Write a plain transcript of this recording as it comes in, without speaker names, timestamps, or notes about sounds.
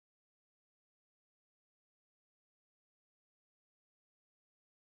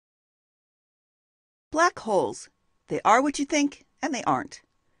Black holes. They are what you think, and they aren't.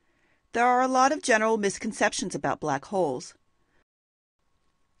 There are a lot of general misconceptions about black holes.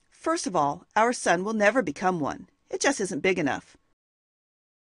 First of all, our sun will never become one. It just isn't big enough.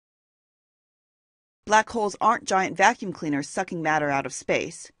 Black holes aren't giant vacuum cleaners sucking matter out of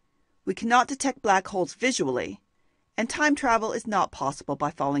space. We cannot detect black holes visually, and time travel is not possible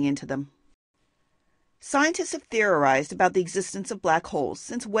by falling into them. Scientists have theorized about the existence of black holes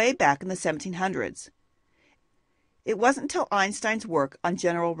since way back in the 1700s. It wasn't until Einstein's work on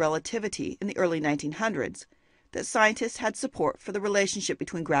general relativity in the early 1900s that scientists had support for the relationship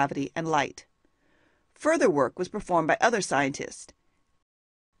between gravity and light. Further work was performed by other scientists,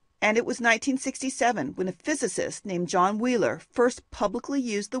 and it was 1967 when a physicist named John Wheeler first publicly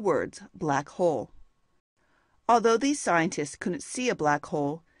used the words black hole. Although these scientists couldn't see a black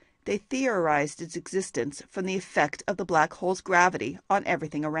hole, they theorized its existence from the effect of the black hole's gravity on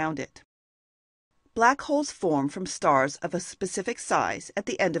everything around it. Black holes form from stars of a specific size at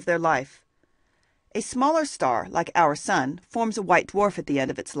the end of their life. A smaller star, like our Sun, forms a white dwarf at the end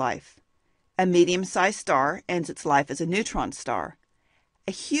of its life. A medium-sized star ends its life as a neutron star.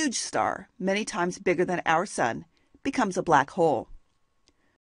 A huge star, many times bigger than our Sun, becomes a black hole.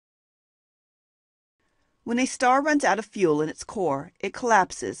 When a star runs out of fuel in its core, it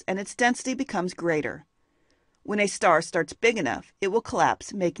collapses and its density becomes greater. When a star starts big enough, it will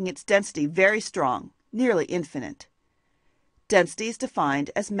collapse, making its density very strong, nearly infinite. Density is defined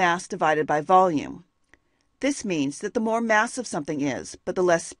as mass divided by volume. This means that the more massive something is, but the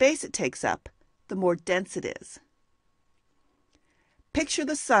less space it takes up, the more dense it is. Picture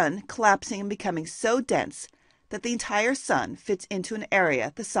the Sun collapsing and becoming so dense that the entire Sun fits into an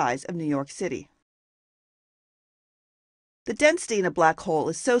area the size of New York City. The density in a black hole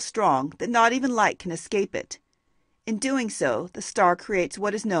is so strong that not even light can escape it. In doing so, the star creates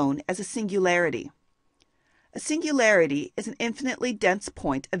what is known as a singularity. A singularity is an infinitely dense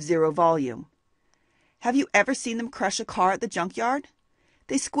point of zero volume. Have you ever seen them crush a car at the junkyard?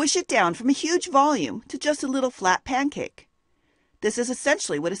 They squish it down from a huge volume to just a little flat pancake. This is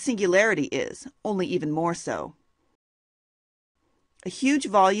essentially what a singularity is, only even more so. A huge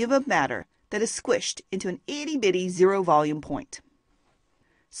volume of matter that is squished into an itty-bitty zero-volume point.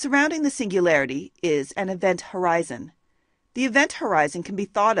 Surrounding the singularity is an event horizon. The event horizon can be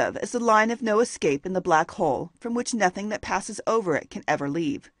thought of as the line of no escape in the black hole from which nothing that passes over it can ever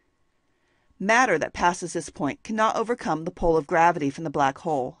leave. Matter that passes this point cannot overcome the pull of gravity from the black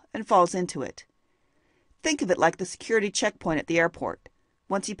hole and falls into it. Think of it like the security checkpoint at the airport.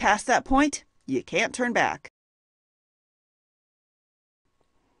 Once you pass that point, you can't turn back.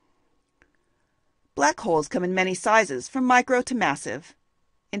 Black holes come in many sizes, from micro to massive.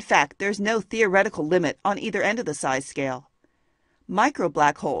 In fact, there is no theoretical limit on either end of the size scale. Micro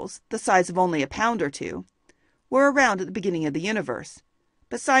black holes, the size of only a pound or two, were around at the beginning of the universe,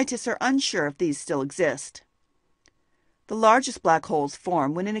 but scientists are unsure if these still exist. The largest black holes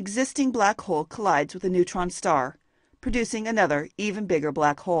form when an existing black hole collides with a neutron star, producing another, even bigger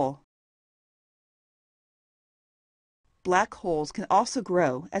black hole. Black holes can also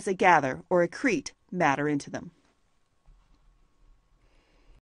grow as they gather or accrete matter into them.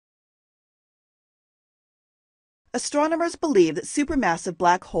 Astronomers believe that supermassive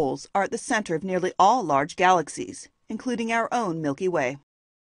black holes are at the center of nearly all large galaxies, including our own Milky Way.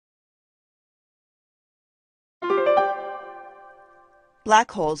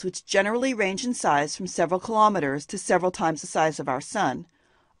 Black holes, which generally range in size from several kilometers to several times the size of our Sun,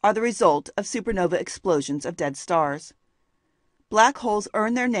 are the result of supernova explosions of dead stars. Black holes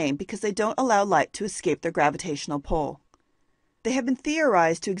earn their name because they don't allow light to escape their gravitational pull. They have been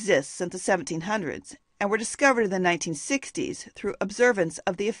theorized to exist since the 1700s and were discovered in the 1960s through observance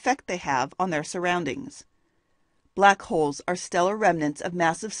of the effect they have on their surroundings. Black holes are stellar remnants of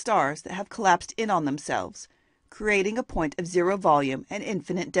massive stars that have collapsed in on themselves, creating a point of zero volume and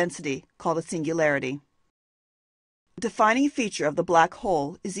infinite density called a singularity. The defining feature of the black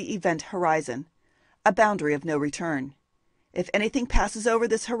hole is the event horizon, a boundary of no return. If anything passes over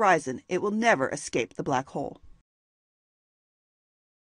this horizon, it will never escape the black hole.